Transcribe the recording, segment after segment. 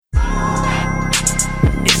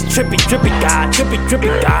trippy, drippy God, trippy, drippy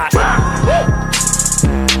God.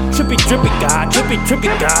 Trippy, drippy God, trippy, drippy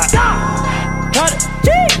God.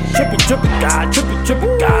 Trippy, drippy God, trippy, drippy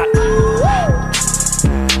God.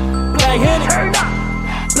 Black Henny,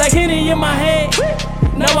 Black Henny in my head.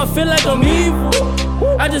 Now I feel like I'm evil.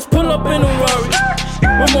 I just pull up in a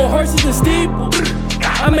Rari with more horses than steeples.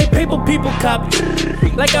 I make paper people copy,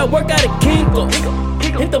 like I work out at Kinko.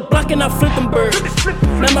 Hit the block and I flip them birds.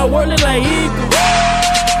 Now my world look like eagles.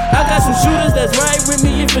 I got some shooters that's ride with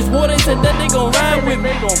me. If it's war, they said that they gon' ride with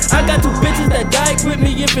me. I got two bitches that died with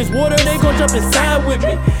me. If it's water, they gon' jump inside with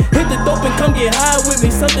me. Hit the dope and come get high with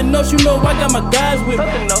me. Something else, you know I got my guys with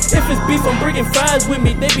me. If it's beef, I'm bringing fries with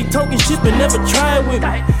me. They be talking shit but never try with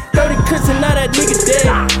me. 30 cuts and now that nigga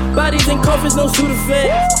dead. Bodies in coffins, no shooter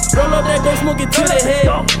feds. Roll up that dope, smoke it to the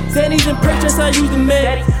head. Zannies and purchase, I use the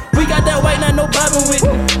med. We got that white, not no bobbing with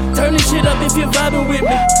me. Turn this shit up if you're vibing with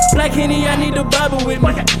me. Black Henny, I need a bobbing with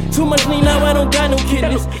me. Too much lean now, I don't got no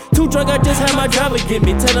kidneys. Too drunk, I just had my driver get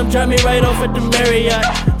me. Tell them drop me right off at the Marriott.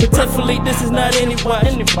 But thankfully, this is not any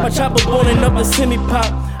watch. My chopper boning up a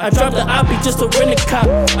semi-pop. I dropped the oppie just to rent a cop.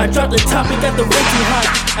 I dropped the top, it got the renty hot.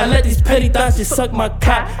 I let these petty thoughts just suck my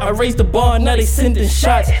cock. I raised the bar, now they sending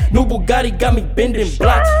shots. New Bugatti got me bending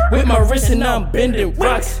blocks. With my wrist and now I'm bending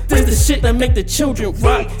rocks. This the shit that make the children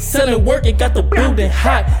rock. Selling work, it got the building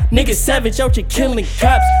hot. Niggas savage out here killing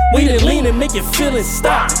cops. We the lean and make your feelings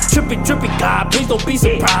stop. Trippy, drippy God, please don't be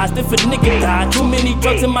surprised if a nigga die. Too many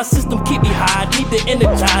drugs in my system keep me high. Need to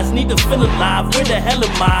energize, need to feel alive. Where the hell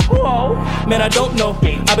am I? Man, I don't know.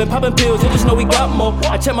 I've been popping pills, and just know we got more.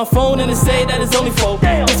 I check my phone and it say that it's only 4.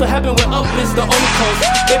 This what happened when up is the only coast.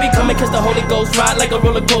 Baby, come and catch the Holy Ghost. Ride like a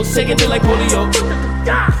roller coaster, shaking it like polio.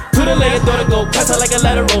 To the leg, throw the go, pass out like a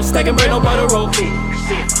lateral. Stacking bread on butter roll.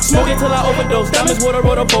 Smoking till I overdose. Diamonds, water,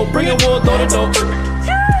 roll the boat. Bring a wool, throw the dope.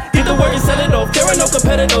 Get the word and sell it off. There are no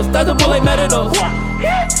competitors. Start to pull like Matadors.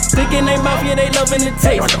 Thinking they mafia, they loving the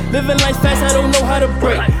taste. Living life fast, I don't know how to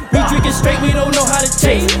break. We drinking straight, we don't know how to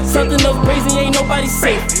chase. Something else crazy, ain't nobody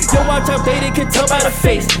safe. Yo, watch out, they can tell by the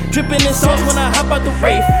face. Dripping in sauce when I hop out the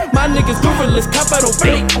rave. My niggas gorillas, cop out a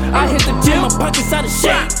bait. I hit the gym, my pockets out of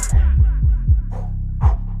shape.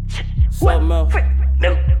 Something else.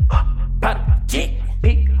 Prada G.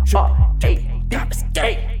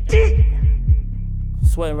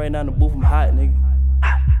 Sweating right now in the booth, I'm hot, nigga.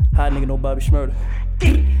 Hot nigga, no Bobby Schmurder.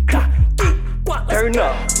 Turn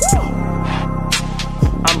up.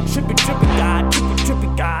 I'm trippy, trippy God, trippy,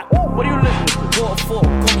 trippy God. What are you listening to? 4-4, call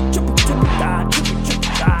me trippy, trippy God, trippy, trippy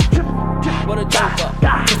God. What a dope up,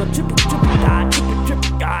 cause I'm trippy, trippy God, trippy,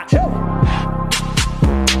 trippy God.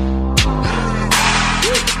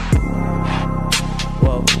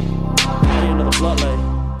 Whoa, I need another blunt like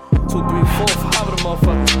 2, 3, 4, 5 of them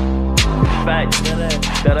motherfuckers. Facts,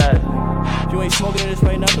 that. If you ain't smoking this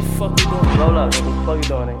right now, what the fuck you doing? Roll up, what the fuck you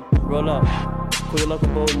doing, nigga? Roll up. Put your luck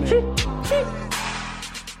aboard me.